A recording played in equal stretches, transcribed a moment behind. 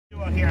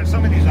out here on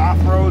some of these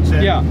off-roads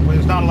where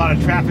there's not a lot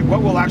of traffic,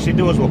 what we'll actually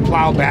do is we'll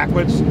plow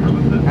backwards.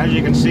 As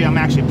you can see, I'm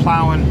actually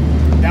plowing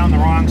down the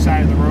wrong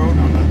side of the road.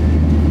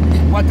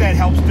 What that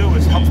helps do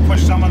is helps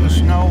push some of the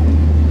snow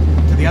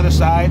to the other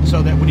side,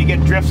 so that when you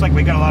get drifts, like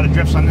we got a lot of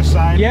drifts on this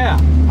side,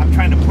 I'm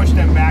trying to push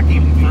them back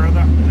even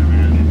further,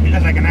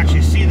 because I can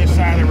actually see this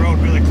side of the road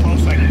really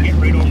close, so I can get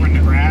right over in the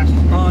grass.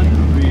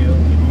 Unreal.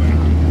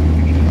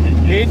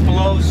 It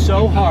blows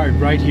so hard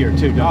right here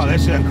too, doesn't it?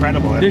 This is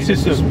incredible. This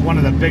is one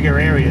of the bigger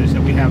areas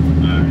that we have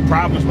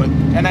problems with.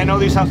 And I know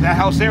these houses, that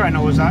house there I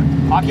know was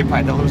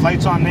occupied. There was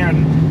lights on there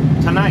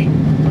tonight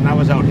when I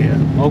was out here.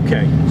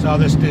 Okay. So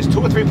there's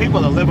 2 or 3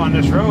 people that live on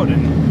this road,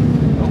 and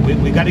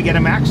we got to get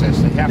them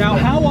access. They have now,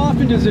 how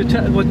often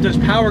does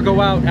power go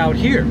out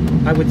here?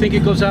 I would think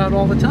it goes out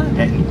all the time.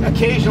 And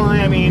occasionally,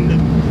 I mean,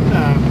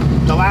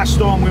 the last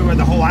storm we were,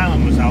 the whole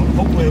island was out.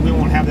 Hopefully we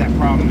won't have that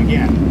problem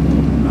again.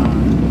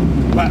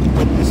 But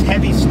with this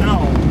heavy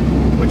snow,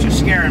 which is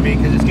scaring me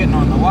because it's getting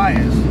on the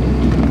wires,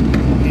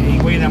 and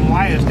you weigh them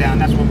wires down,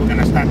 that's when we're going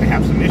to start to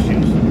have some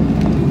issues.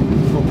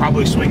 We'll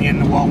probably swing in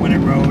the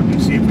Walwinnet Road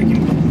and see if we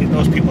can get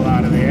those people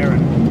out of there.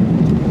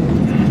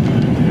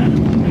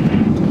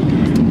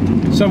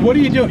 So what do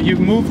you do? You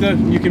can move that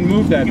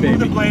baby. You move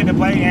the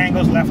blade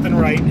angles left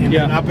and right, and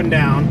then up and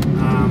down.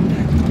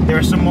 There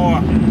are some more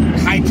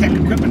high-tech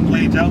equipment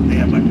blades out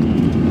there, but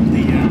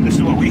this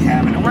is what we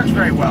have, and it works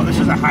very well. This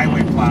is a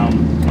highway plow.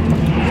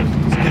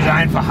 It's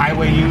designed for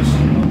highway use.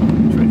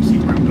 I'm trying to see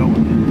where I'm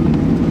going.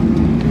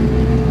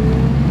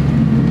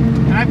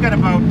 And I've got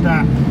about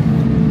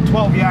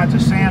 12 yards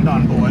of sand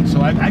on board,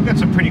 so I've got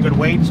some pretty good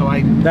weight. So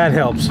that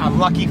helps. I'm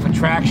lucky for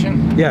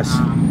traction. Yes.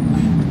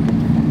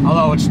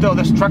 Although it's still,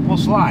 this truck will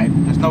slide.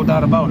 There's no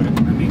doubt about it.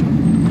 I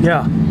mean.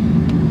 Yeah.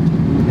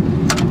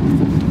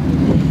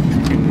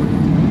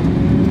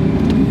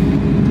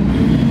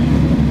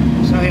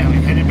 So yeah, we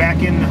headed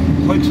back in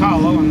Hoyks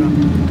Hollow,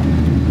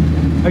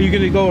 and Are you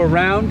going to go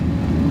around?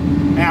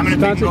 Yeah, I'm going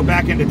to go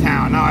back into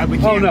town. No, we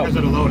can't because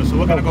of the loader, so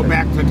we're going to go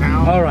back to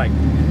town. All right.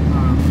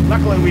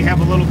 Luckily, we have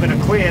a little bit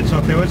of cleared, so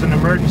if there was an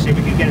emergency,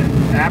 we could get an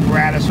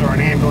apparatus or an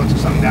ambulance or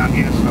something down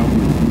here. So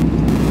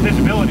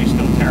visibility's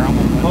still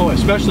terrible. Oh,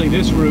 especially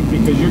this route,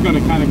 because you're going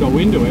to kind of go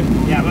into it.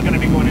 Yeah, we're going to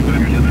be going into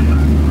it. It's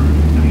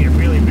going to get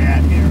really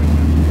bad here.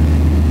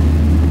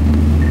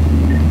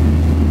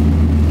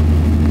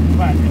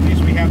 But at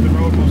least we have the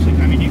road mostly.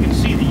 I mean, you can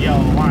see the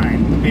yellow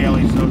line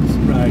barely, so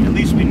at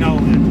least we know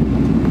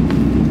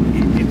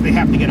that if they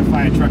have to get a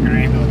fire truck or an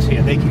ambulance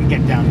here, they can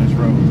get down this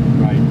road.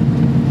 Right.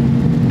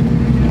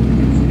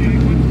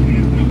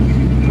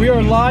 We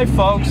are live,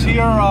 folks,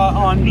 here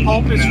on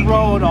Pulpus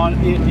Road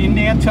in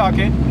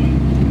Nantucket,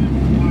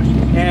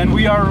 and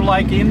we are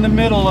like in the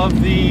middle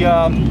of the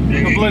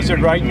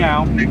blizzard right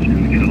now.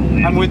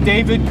 I'm with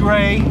David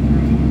Gray,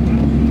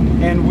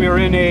 and we're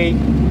in a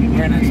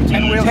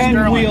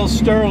 10-wheel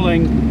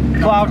Sterling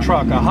plow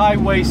truck, a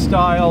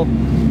highway-style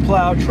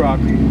plow truck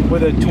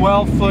with a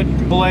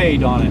 12-foot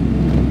blade on it,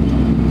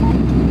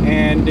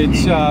 and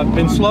it's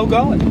been slow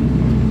going.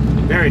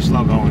 Very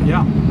slow going.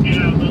 Yeah.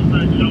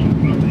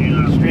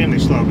 Extremely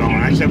slow going.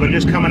 I said we're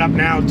just coming up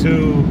now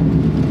to,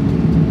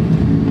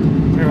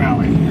 where are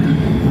we?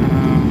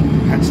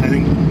 That's, I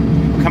think,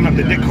 coming up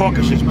to Dick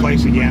Corkish's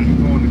place again.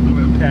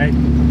 Okay.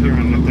 Here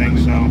on the thing,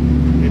 so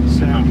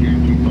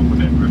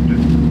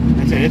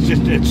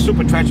it's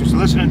super treacherous. So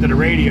listening to the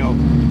radio,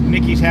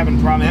 Mickey's having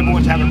problems,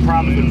 everyone's having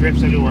problems with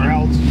drifts everywhere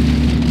else.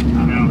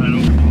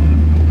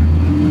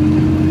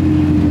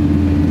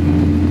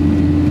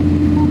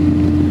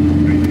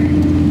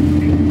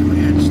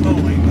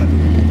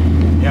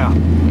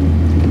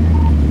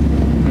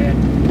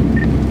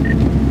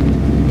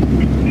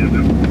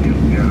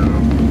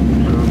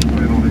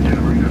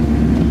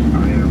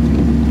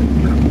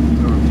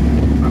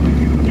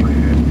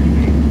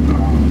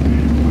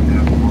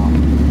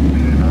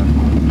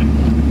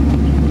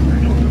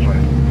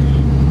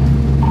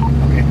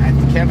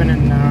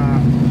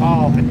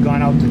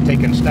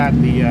 Start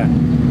the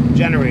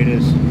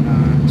generators,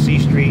 C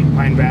Street,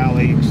 Pine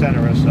Valley,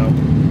 etc. So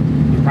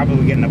you're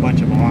probably getting a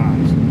bunch of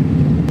alarms.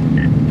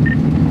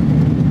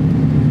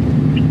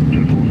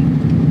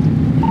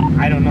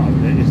 I don't know.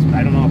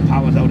 I don't know if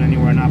power's out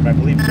anywhere or not, but I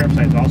believe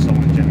Surfside's also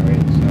on the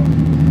generator. So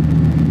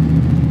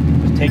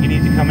just take it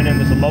easy coming in.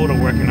 There's a loader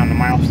working on the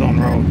Milestone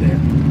Road there,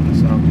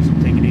 so just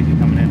take it easy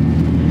coming in.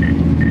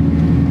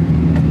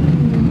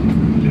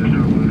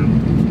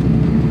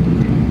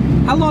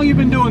 How long you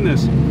been doing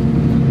this?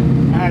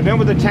 I've been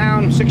with the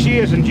town 6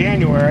 years in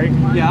January.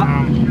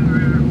 Yeah.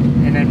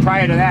 And then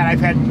prior to that, I've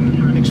had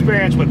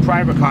experience with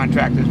private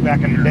contractors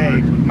back in the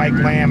day, Mike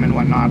Lamb and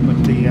whatnot. But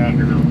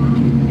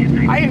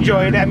I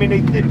enjoy it. I mean,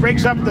 it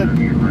breaks up the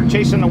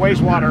chasing the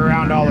wastewater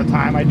around all the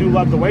time. I do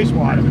love the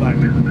wastewater, but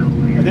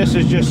this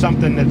is just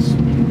something that's.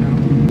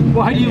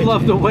 Why do you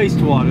love the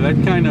wastewater?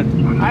 That kind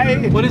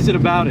of. What is it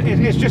about it?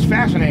 It's just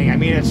fascinating. I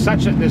mean,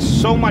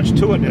 there's so much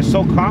to it. It's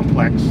so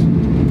complex,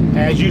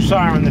 as you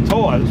saw in the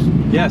tours.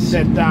 Yes.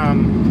 That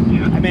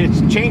I mean,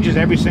 it changes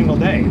every single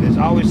day. There's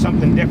always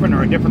something different,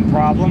 or a different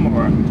problem,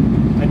 or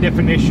a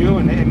different issue.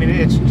 And I mean,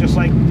 it's just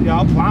like, you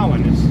know,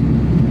 plowing. It's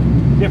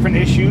different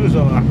issues,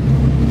 or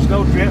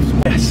snow drifts.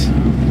 Yes.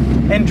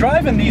 And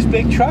driving these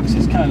big trucks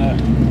is kind of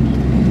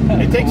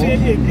it takes cool.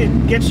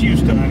 it gets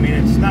used to. I mean,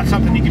 it's not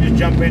something you can just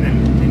jump in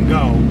and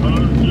go.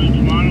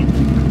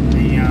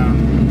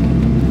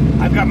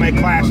 I've got my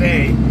Class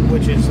A,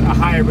 which is a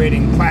higher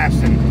rating class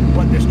than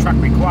what this truck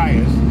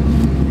requires.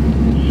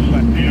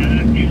 But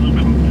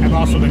I've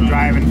also been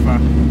driving for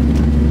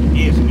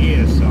years and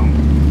years, so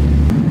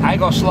I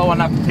go slow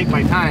enough to take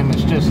my time.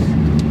 It's just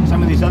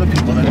some of these other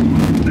people that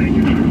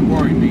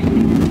worry me.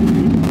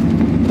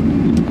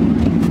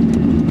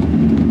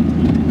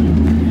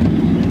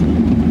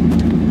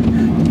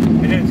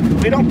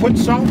 We don't put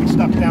salt and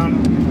stuff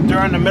down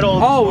during the middle of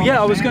the Oh yeah,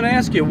 I was going to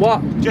ask you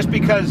what. Just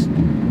because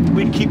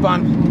we'd keep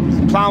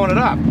on plowing it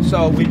up,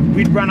 so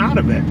we'd run out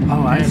of it.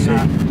 Oh, I see.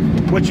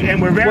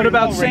 And we're very. What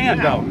about low sand,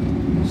 right now.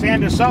 though?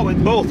 Sand and salt,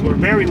 with both, we're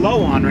very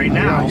low on right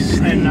now,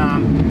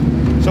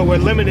 and so we're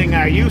limiting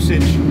our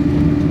usage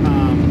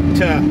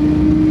to.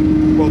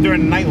 Well,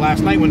 during the night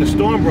last night when the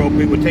storm broke,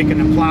 we were taking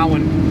and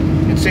plowing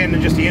and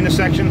sanding just the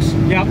intersections.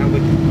 Yeah.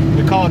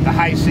 We call it the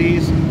high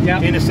C's.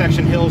 Yeah.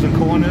 Intersection hills and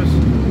corners.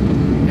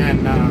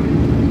 And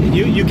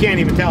you can't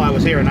even tell I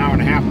was here an hour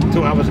and a half,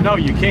 2 hours ago. No,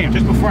 you can't.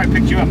 Just before I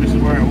picked you up, this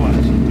is where it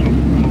was.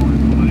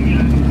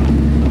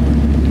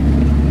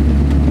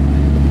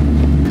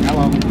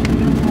 Hello.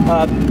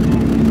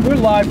 We're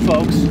live,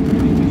 folks.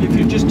 If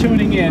you're just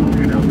tuning in,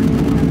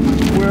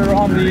 we're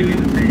on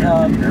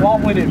the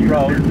Walt-Whitted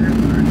Road.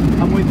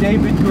 I'm with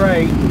David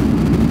Gray,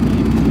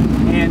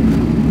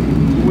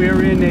 and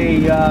we're in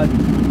a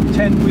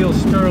 10-wheel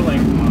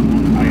Sterling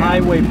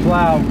highway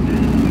plow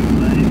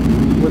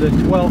with a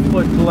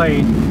 12-foot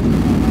blade,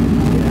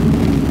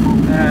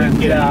 and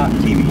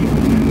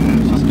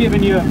just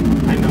giving you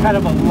kind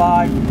of a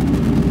live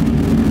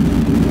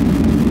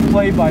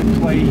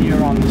play-by-play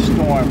here on the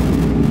storm.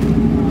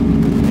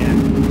 Yeah.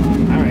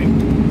 All right.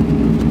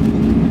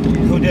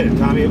 Who did it?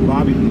 Tommy and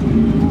Bobby?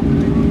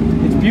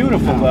 It's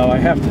beautiful, though, I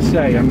have to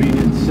say. I mean,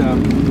 it's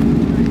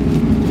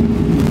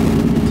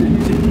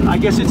I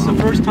guess it's the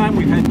first time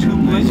we've had 2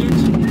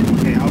 blizzards.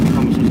 Okay, I'll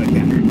come as soon as I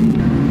can.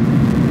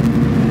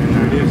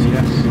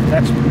 Yes.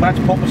 That's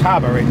Pulpus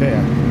Harbor right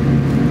there.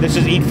 This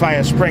is Eat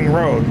Fire Spring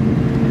Road,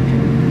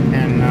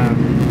 and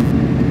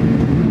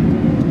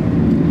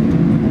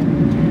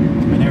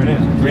there it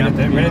is. Right at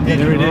there. Right at the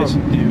edge of the road.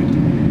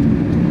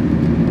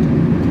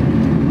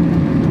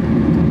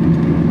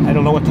 I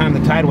don't know what time the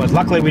tide was.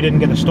 Luckily, we didn't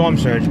get a storm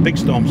surge, big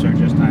storm surge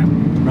this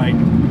time. Right.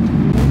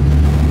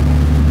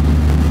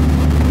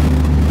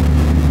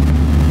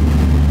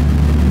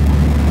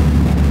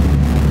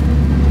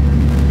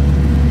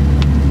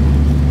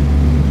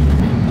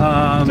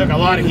 Took a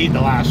lot of heat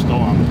the last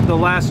storm. The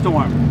last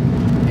storm.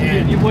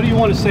 And What do you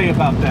want to say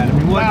about that? I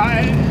mean, what?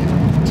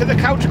 Well, to the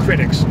couch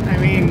critics, I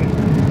mean,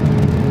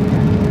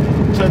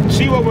 to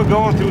see what we're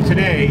going through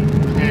today,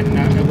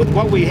 and with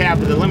what we have,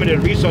 with the limited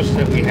resources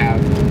that we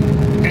have,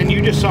 and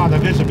you just saw the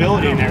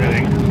visibility and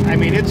everything. I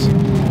mean, it's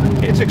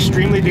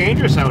extremely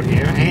dangerous out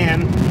here,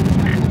 and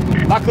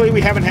luckily we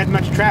haven't had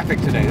much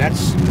traffic today.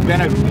 That's been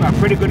a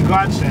pretty good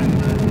godsend.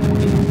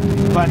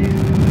 But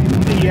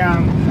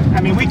I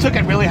mean, we took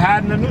it really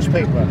hard in the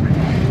newspaper,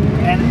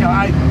 and you know,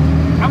 I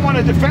want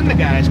to defend the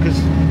guys because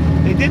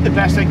they did the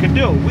best they could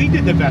do. We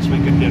did the best we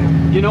could do.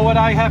 You know what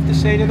I have to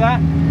say to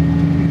that?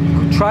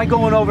 Try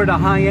going over to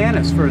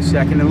Hyannis for a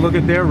second and look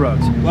at their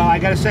roads. Well, I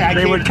gotta say,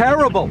 They were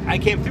terrible. I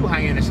came through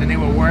Hyannis, and they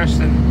were worse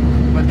than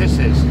what this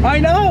is. I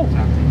know.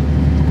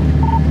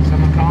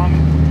 Someone call me.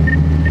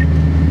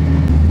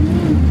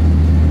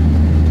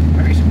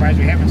 Very surprised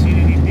we haven't seen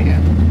any deer.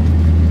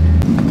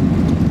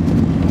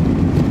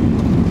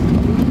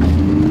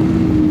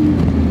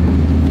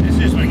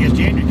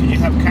 Because you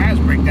have cars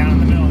break down in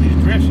the middle of these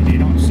drifts and you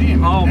don't see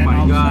them. Oh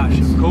my gosh,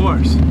 of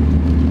course.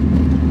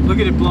 Look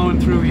at it blowing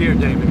through here,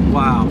 David.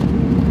 Wow.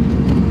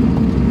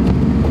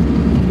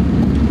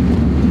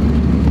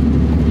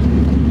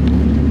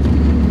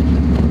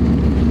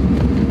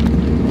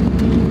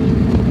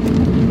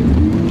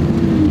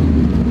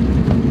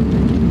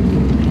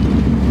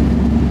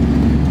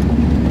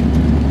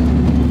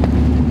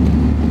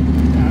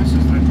 Yeah, this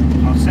is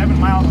like 7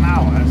 miles an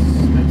hour.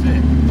 That's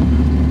it.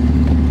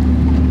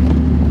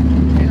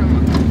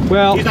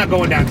 Well, He's not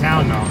going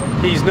downtown though.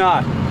 he's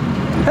not.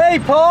 Hey,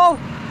 Paul.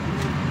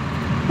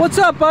 What's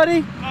up,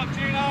 buddy? What's up,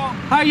 Gino?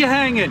 How you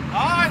hanging? Oh,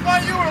 I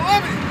thought you were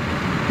Libby?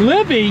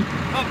 Libby,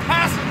 a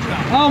passenger.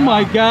 Oh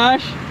my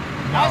gosh.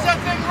 How's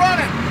that thing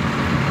running?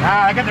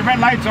 I got the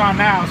red lights on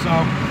now, so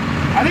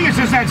I think it's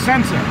just that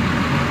sensor.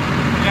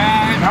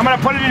 Yeah, I'm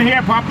gonna put it in here,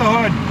 pop the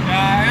hood.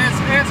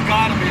 it's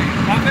gotta be.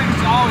 That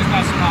thing's always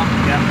messing up.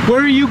 Yeah.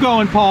 Where are you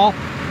going, Paul?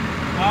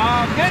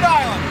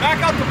 Mid-Island, back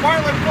up to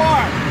Bartlett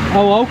Farm.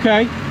 Oh,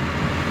 okay.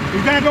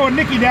 He's gonna go with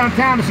Nicky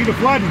downtown to see the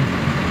flooding.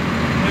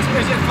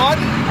 Is it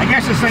flooding? I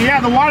guess it's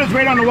yeah, the water's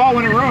right on the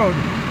Walt-Whitted Road.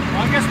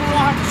 Well, I guess we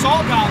won't have to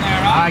salt down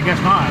there, huh? I guess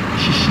not.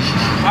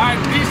 All right,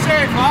 be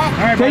safe, huh?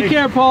 All right, Take buddy.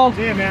 care, Paul.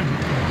 See you, man.